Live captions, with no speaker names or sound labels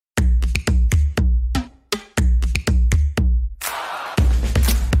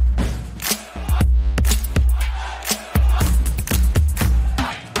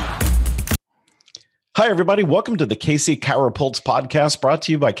Hi, everybody. Welcome to the KC ChiroPulse podcast, brought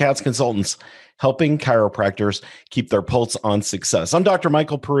to you by CATS Consultants, helping chiropractors keep their pulse on success. I'm Dr.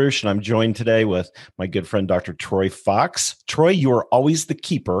 Michael Perush, and I'm joined today with my good friend, Dr. Troy Fox. Troy, you are always the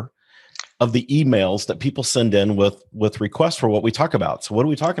keeper of the emails that people send in with requests for what we talk about. So what are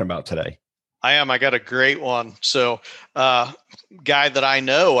we talking about today? I am. I got a great one. So, guy that I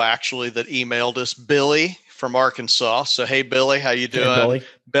know actually that emailed us, Billy from Arkansas. So, hey, Billy, how you doing? Hey, Billy.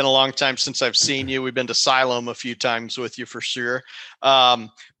 Been a long time since I've seen you. We've been to Siloam a few times with you for sure.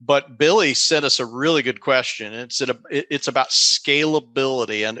 But Billy sent us a really good question. It's about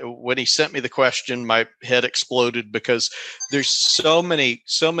scalability. And when he sent me the question, my head exploded because there's so many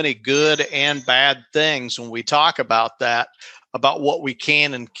good and bad things when we talk about that, about what we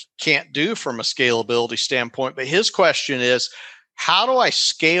can and can't do from a scalability standpoint. But his question is, how do I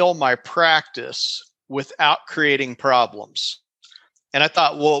scale my practice without creating problems? And I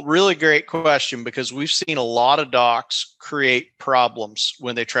thought, well, really great question, because we've seen a lot of docs create problems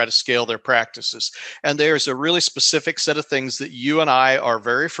when they try to scale their practices. And there's a really specific set of things that you and I are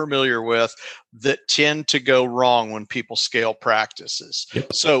very familiar with that tend to go wrong when people scale practices.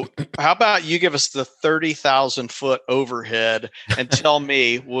 Yep. So how about you give us the 30,000 foot overhead and tell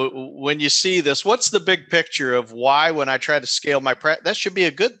me, when you see this, what's the big picture of why, when I try to scale my practice, that should be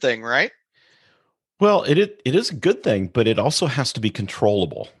a good thing, right? Well, it is a good thing, but it also has to be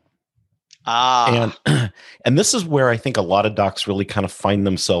controllable. And this is where I think a lot of docs really kind of find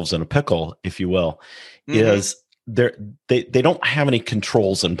themselves in a pickle, if you will, is they don't have any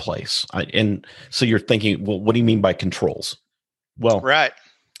controls in place. And so you're thinking, well, what do you mean by controls? Well, right.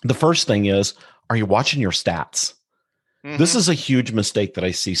 The first thing is, are you watching your stats? This is a huge mistake that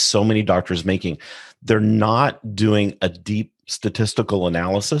I see so many doctors making. They're not doing a deep statistical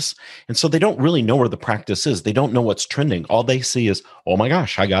analysis. And so they don't really know where the practice is. They don't know what's trending. All they see is, oh my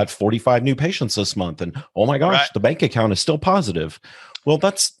gosh, I got 45 new patients this month. And oh my gosh, the bank account is still positive. Well,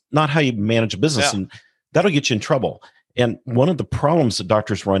 that's not how you manage a business. And that'll get you in trouble. And one of the problems that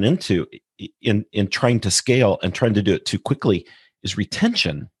doctors run into in trying to scale and trying to do it too quickly is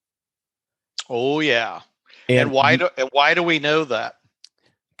retention. Oh, yeah. And why do we know that?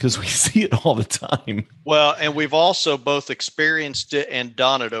 Because we see it all the time. Well, and we've also both experienced it and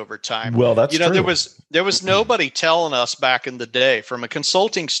done it over time. Well, that's true. There was nobody telling us back in the day, from a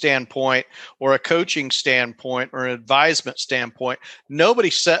consulting standpoint or a coaching standpoint or an advisement standpoint,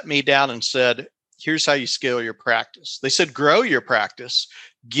 nobody set me down and said, here's how you scale your practice. They said, grow your practice,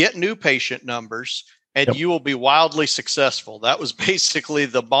 get new patient numbers, and you will be wildly successful. That was basically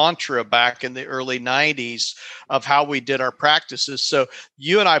the mantra back in the early 90s of how we did our practices. So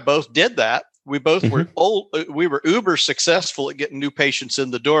you and I both did that. We both we were uber successful at getting new patients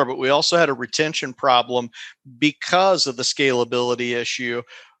in the door, but we also had a retention problem because of the scalability issue.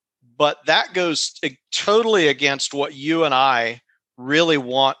 But that goes totally against what you and I really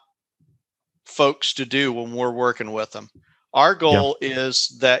want folks to do when we're working with them. Our goal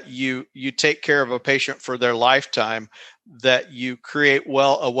is that you take care of a patient for their lifetime, that you create a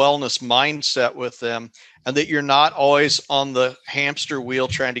wellness mindset with them, and that you're not always on the hamster wheel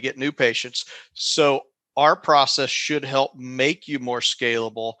trying to get new patients. So our process should help make you more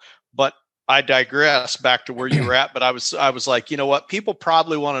scalable. But I digress back to where you were at. But I was like, you know what? People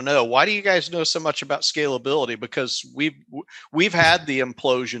probably want to know, why do you guys know so much about scalability? Because we've had the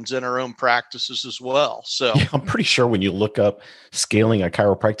implosions in our own practices as well. So I'm pretty sure when you look up scaling a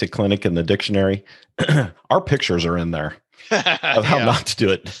chiropractic clinic in the dictionary, our pictures are in there of how not to do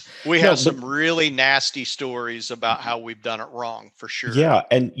it. We have some really nasty stories about how we've done it wrong, for sure. Yeah.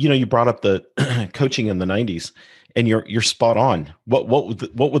 And you brought up the coaching in the 90s. And you're spot on. What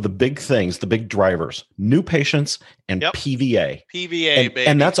were the big things, the big drivers? New patients and PVA. PVA, baby.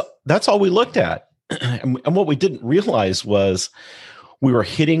 And that's all we looked at. And what we didn't realize was we were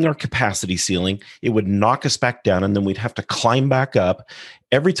hitting our capacity ceiling. It would knock us back down, and then we'd have to climb back up.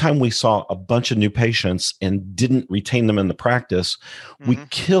 Every time we saw a bunch of new patients and didn't retain them in the practice, we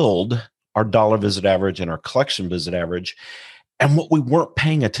killed our dollar visit average and our collection visit average. And what we weren't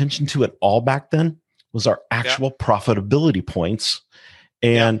paying attention to at all back then was our actual profitability points.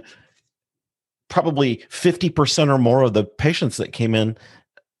 And probably 50% or more of the patients that came in,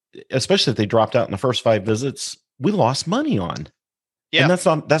 especially if they dropped out in the first 5 visits, we lost money on. And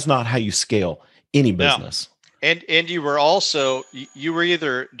that's not how you scale any business. No. And you were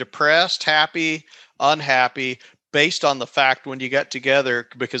either depressed, happy, unhappy, based on the fact when you got together,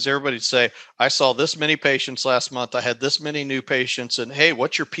 because everybody'd say, I saw this many patients last month, I had this many new patients, and hey,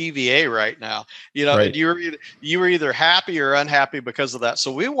 what's your PVA right now? Right. You were either happy or unhappy because of that.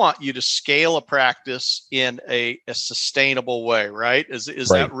 So we want you to scale a practice in a sustainable way, right? Is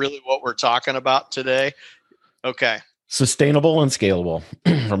Right. that really what we're talking about today? Okay. Sustainable and scalable,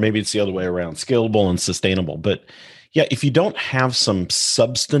 or maybe it's the other way around, scalable and sustainable. But yeah, if you don't have some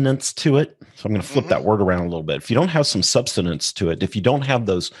substance to it, so I'm going to flip that word around a little bit. If you don't have some substance to it, if you don't have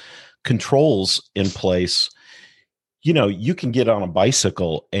those controls in place, you can get on a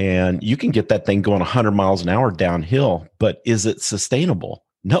bicycle and you can get that thing going 100 miles an hour downhill, but is it sustainable?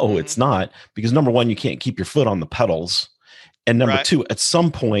 No, it's not, because number one, you can't keep your foot on the pedals. And number two, at some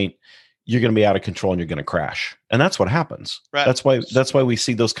point, you're going to be out of control and you're going to crash. And that's what happens. Right. That's why we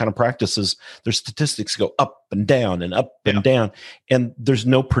see those kind of practices. Their statistics go up and down and up and down, and there's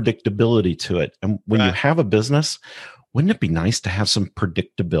no predictability to it. And when you have a business, wouldn't it be nice to have some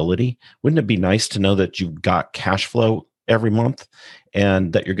predictability? Wouldn't it be nice to know that you've got cash flow every month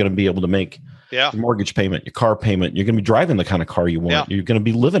and that you're going to be able to make your mortgage payment, your car payment, you're going to be driving the kind of car you want, you're going to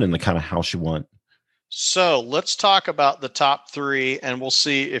be living in the kind of house you want. So let's talk about the top three, and we'll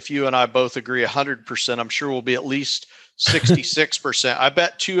see if you and I both agree 100%. I'm sure we'll be at least 66%. I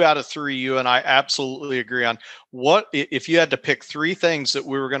bet 2 out of 3 you and I absolutely agree on. What if you had to pick 3 things that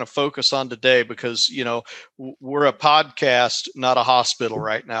we were going to focus on today, because we're a podcast, not a hospital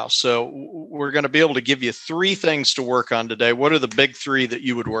right now, so we're going to be able to give you 3 things to work on today. What are the big 3 that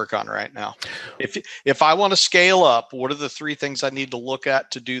you would work on right now? If I want to scale up, what are the 3 things I need to look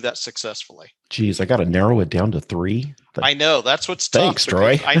at to do that successfully? Geez, I got to narrow it down to 3. I know that's what's Thanks, tough.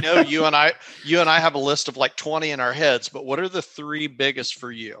 Troy. I know you and I have a list of like 20 in our heads, but what are the 3 biggest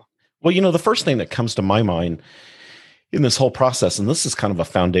for you? Well, the first thing that comes to my mind in this whole process, and this is kind of a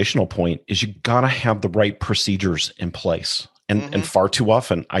foundational point, is you got to have the right procedures in place. And far too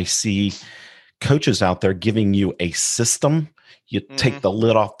often I see coaches out there giving you a system. You take the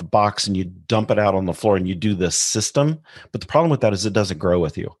lid off the box and you dump it out on the floor and you do this system. But the problem with that is it doesn't grow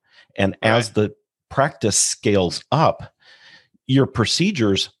with you. And as the practice scales up, your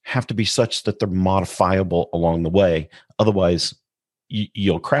procedures have to be such that they're modifiable along the way. Otherwise,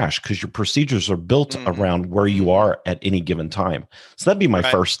 you'll crash, because your procedures are built around where you are at any given time. So that'd be my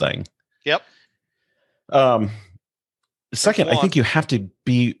first thing. Yep. Second, I think you have to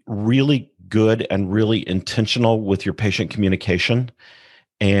be really good and really intentional with your patient communication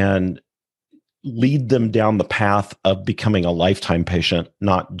and lead them down the path of becoming a lifetime patient,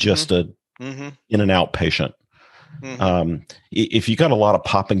 not just a in and out patient. If you got a lot of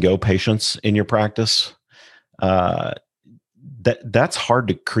pop and go patients in your practice, that's hard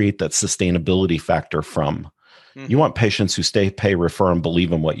to create that sustainability factor from. You want patients who stay, pay, refer, and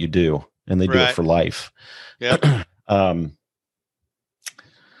believe in what you do, and they do it for life. Yeah.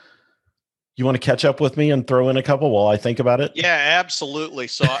 You want to catch up with me and throw in a couple while I think about it? Yeah, absolutely.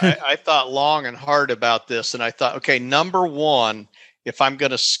 So I thought long and hard about this, and I thought, okay, number one, if I'm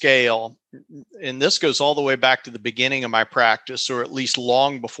going to scale, and this goes all the way back to the beginning of my practice, or at least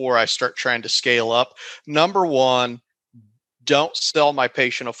long before I start trying to scale up. Number one, don't sell my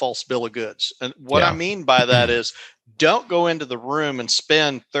patient a false bill of goods. And what I mean by that is, don't go into the room and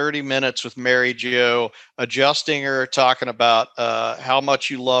spend 30 minutes with Mary Jo, adjusting her, talking about how much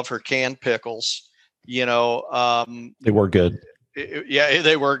you love her canned pickles. They were good.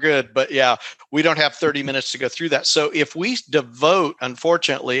 They were good. But we don't have 30 minutes to go through that. So if we devote,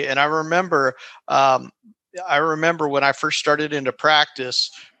 unfortunately, and I remember when I first started into practice,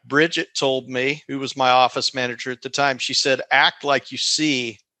 Bridget told me, who was my office manager at the time, she said, act like you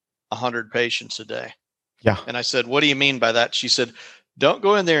see 100 patients a day. Yeah. And I said, what do you mean by that? She said, don't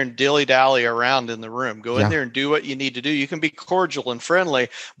go in there and dilly-dally around in the room. Go in there and do what you need to do. You can be cordial and friendly,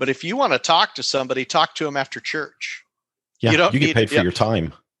 but if you want to talk to somebody, talk to them after church. Yeah, you get paid for your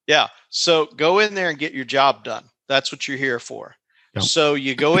time. Yeah. So go in there and get your job done. That's what you're here for. Yep. So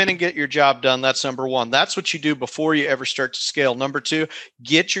you go in and get your job done. That's number one. That's what you do before you ever start to scale. Number two,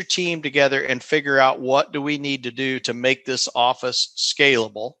 get your team together and figure out, what do we need to do to make this office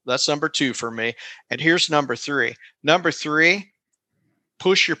scalable? That's number 2 for me. And here's number 3. Number 3,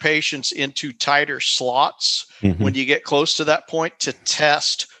 push your patients into tighter slots when you get close to that point, to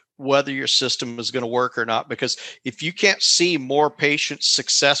test whether your system is going to work or not. Because if you can't see more patients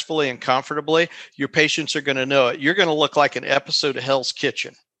successfully and comfortably, your patients are going to know it. You're going to look like an episode of Hell's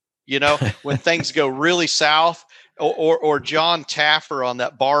Kitchen, when things go really south, or John Taffer on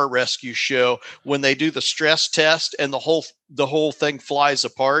that bar rescue show, when they do the stress test and the whole thing flies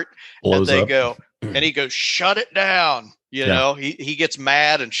apart. Blows and they up. go, and he goes, shut it down. You Yeah. know, he gets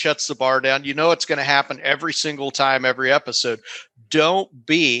mad and shuts the bar down. You know, it's going to happen every single time, every episode. Don't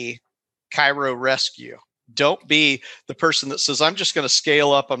be Chiro Rescue. Don't be the person that says, I'm just going to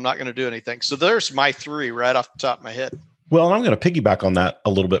scale up. I'm not going to do anything. So there's my 3 right off the top of my head. Well, I'm going to piggyback on that a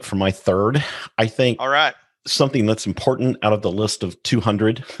little bit for my third. I think All right. something that's important out of the list of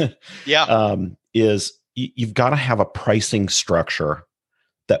 200 is you've got to have a pricing structure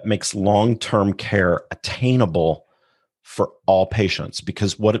that makes long-term care attainable for all patients.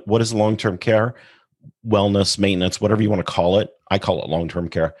 Because what is long-term care? Wellness, maintenance, whatever you want to call it. I call it long-term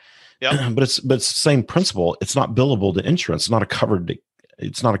care. Yeah. But it's the same principle. It's not billable to insurance.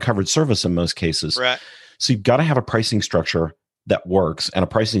 It's not a covered service in most cases. Right. So you've got to have a pricing structure that works, and a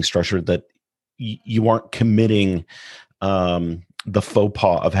pricing structure that you aren't committing the faux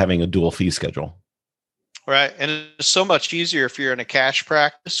pas of having a dual fee schedule. Right. And it's so much easier if you're in a cash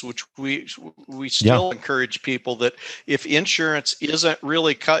practice, which we still encourage people that if insurance isn't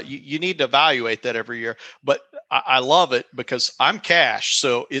really cut, you need to evaluate that every year. But I love it because I'm cash.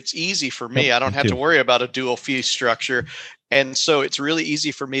 So it's easy for me. Yep, I don't have to worry about a dual fee structure. And so it's really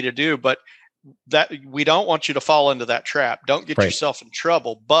easy for me to do. But that we don't want you to fall into that trap. Don't get yourself in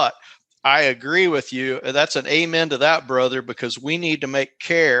trouble. But I agree with you. That's an amen to that, brother, because we need to make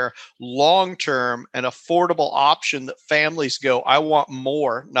care long-term an affordable option that families go, I want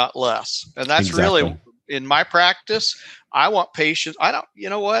more, not less. And that's really, in my practice, I want patients. You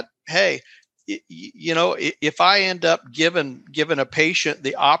know what? Hey, if I end up giving a patient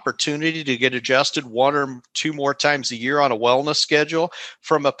the opportunity to get adjusted 1 or 2 more times a year on a wellness schedule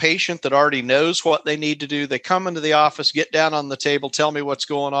from a patient that already knows what they need to do, they come into the office, get down on the table, tell me what's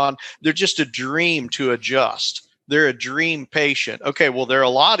going on. They're just a dream to adjust. They're a dream patient. Okay, well, they're a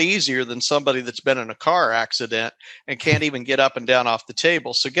lot easier than somebody that's been in a car accident and can't even get up and down off the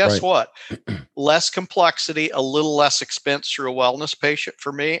table. So guess what? Less complexity, a little less expense for a wellness patient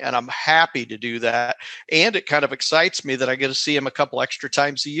for me, and I'm happy to do that. And it kind of excites me that I get to see him a couple extra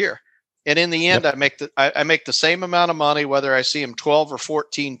times a year. And in the end, I make the same amount of money whether I see him 12 or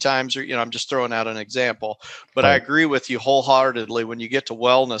 14 times, or I'm just throwing out an example. But I agree with you wholeheartedly. When you get to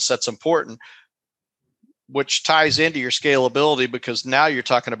wellness, that's important, which ties into your scalability because now you're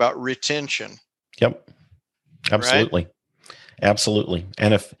talking about retention. Yep. Absolutely. Right? Absolutely.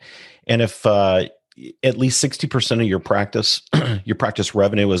 And if at least 60% of your practice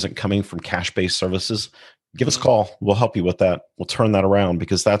revenue isn't coming from cash-based services, give us a call. We'll help you with that. We'll turn that around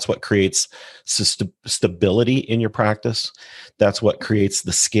because that's what creates stability in your practice. That's what creates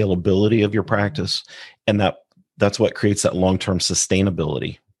the scalability of your practice. And that's what creates that long-term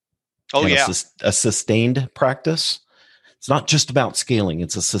sustainability. Oh, and yeah. A sustained practice. It's not just about scaling.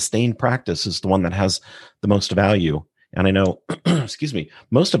 It's a sustained practice is the one that has the most value. And I know, excuse me,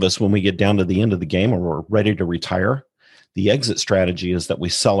 most of us, when we get down to the end of the game or we're ready to retire, the exit strategy is that we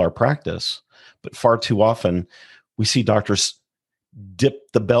sell our practice. But far too often, we see doctors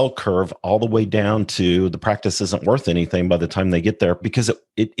dip the bell curve all the way down to the practice isn't worth anything by the time they get there because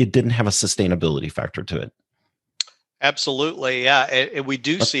it didn't have a sustainability factor to it. Absolutely. Yeah. And we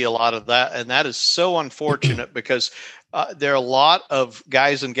do see a lot of that. And that is so unfortunate because there are a lot of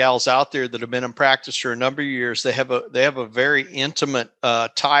guys and gals out there that have been in practice for a number of years. They have a very intimate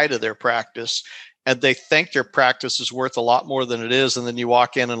tie to their practice, and they think their practice is worth a lot more than it is. And then you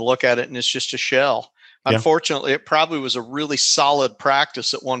walk in and look at it and it's just a shell. Yeah. Unfortunately, it probably was a really solid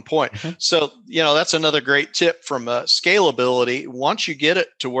practice at one point. Mm-hmm. So, that's another great tip from scalability. Once you get it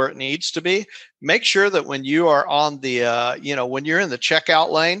to where it needs to be, make sure that when you are on the, when you're in the checkout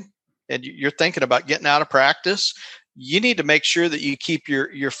lane and you're thinking about getting out of practice, you need to make sure that you keep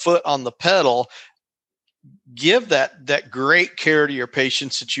your foot on the pedal. Give that great care to your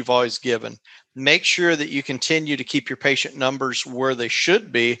patients that you've always given. Make sure that you continue to keep your patient numbers where they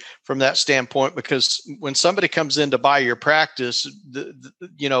should be from that standpoint, because when somebody comes in to buy your practice,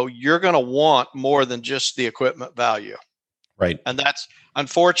 you're going to want more than just the equipment value. Right. And that's,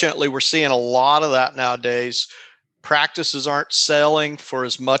 unfortunately, we're seeing a lot of that nowadays. Practices aren't selling for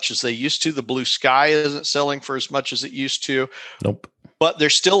as much as they used to. The blue sky isn't selling for as much as it used to. Nope. But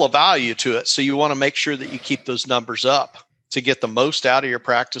there's still a value to it. So you want to make sure that you keep those numbers up to get the most out of your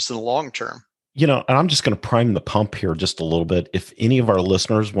practice in the long term. And I'm just going to prime the pump here just a little bit. If any of our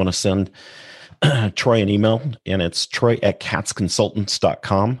listeners want to send Troy an email, and it's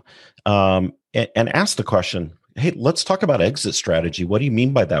troy@katzconsultants.com, and ask the question, hey, let's talk about exit strategy. What do you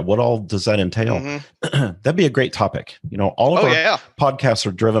mean by that? What all does that entail? Mm-hmm. That'd be a great topic. All of our podcasts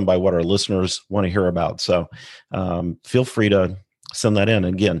are driven by what our listeners want to hear about. So feel free to send that in.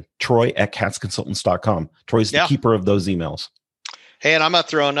 And again, troy@katzconsultants.com. Troy's the keeper of those emails. Hey, and I'm going to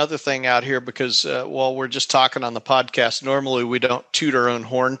throw another thing out here because while we're just talking on the podcast, normally we don't toot our own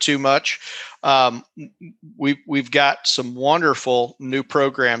horn too much. We've got some wonderful new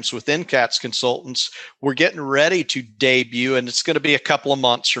programs within CATS Consultants. We're getting ready to debut, and it's going to be a couple of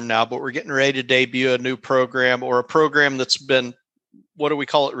months from now, but we're getting ready to debut a new program, or a program that's been, what do we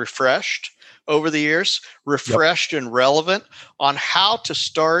call it, refreshed over the years, refreshed and relevant on how to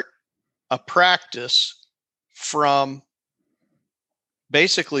start a practice from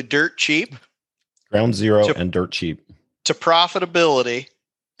basically dirt cheap, ground zero, and dirt cheap to profitability.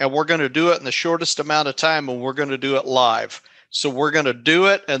 And we're going to do it in the shortest amount of time, and we're going to do it live. So we're going to do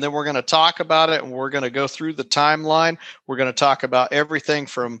it, and then we're going to talk about it, and we're going to go through the timeline. We're going to talk about everything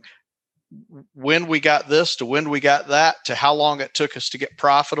from when we got this to when we got that to how long it took us to get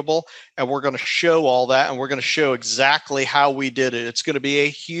profitable. And we're going to show all that, and we're going to show exactly how we did it. It's going to be a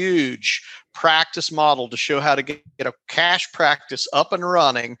huge practice model to show how to get a cash practice up and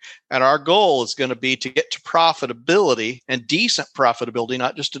running. And our goal is going to be to get to profitability, and decent profitability,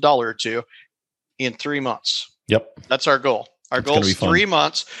 not just $1 or $2, in 3 months. Yep. That's our goal. Our goal is 3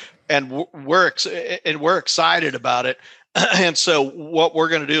 months, and we're excited about it. And so what we're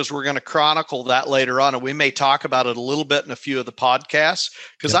going to do is we're going to chronicle that later on, and we may talk about it a little bit in a few of the podcasts,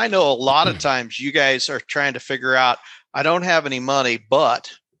 because I know a lot of times you guys are trying to figure out, I don't have any money,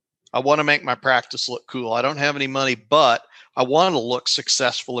 but I want to make my practice look cool. I don't have any money, but I want to look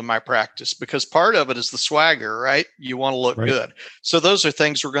successful in my practice, because part of it is the swagger, right? You want to look good. So those are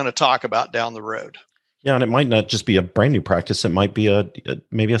things we're going to talk about down the road. Yeah, and it might not just be a brand new practice. It might be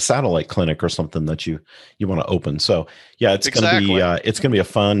maybe a satellite clinic or something that you want to open. So yeah, it's going to be a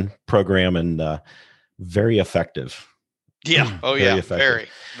fun program, and very effective. Yeah. Oh yeah. Effective. Very,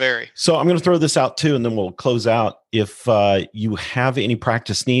 very. So I'm going to throw this out too, and then we'll close out. If you have any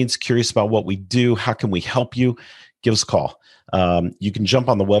practice needs, curious about what we do, how can we help you, give us a call. You can jump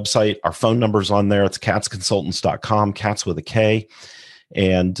on the website. Our phone number's on there. It's catsconsultants.com, cats with a K.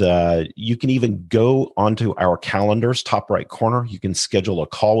 And you can even go onto our calendars, top right corner. You can schedule a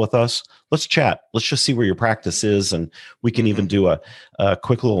call with us. Let's chat. Let's just see where your practice is. And we can even do a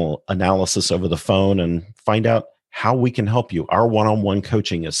quick little analysis over the phone and find out how we can help you. Our one-on-one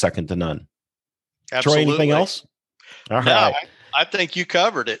coaching is second to none. Absolutely. Troy, anything else? All right. I think you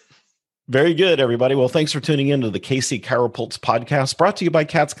covered it. Very good, everybody. Well, thanks for tuning in to the KC Chiropulse podcast, brought to you by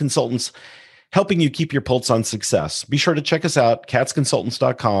CATS Consultants, helping you keep your pulse on success. Be sure to check us out,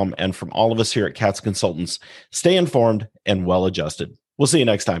 catsconsultants.com. And from all of us here at CATS Consultants, stay informed and well-adjusted. We'll see you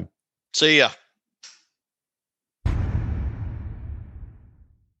next time. See ya.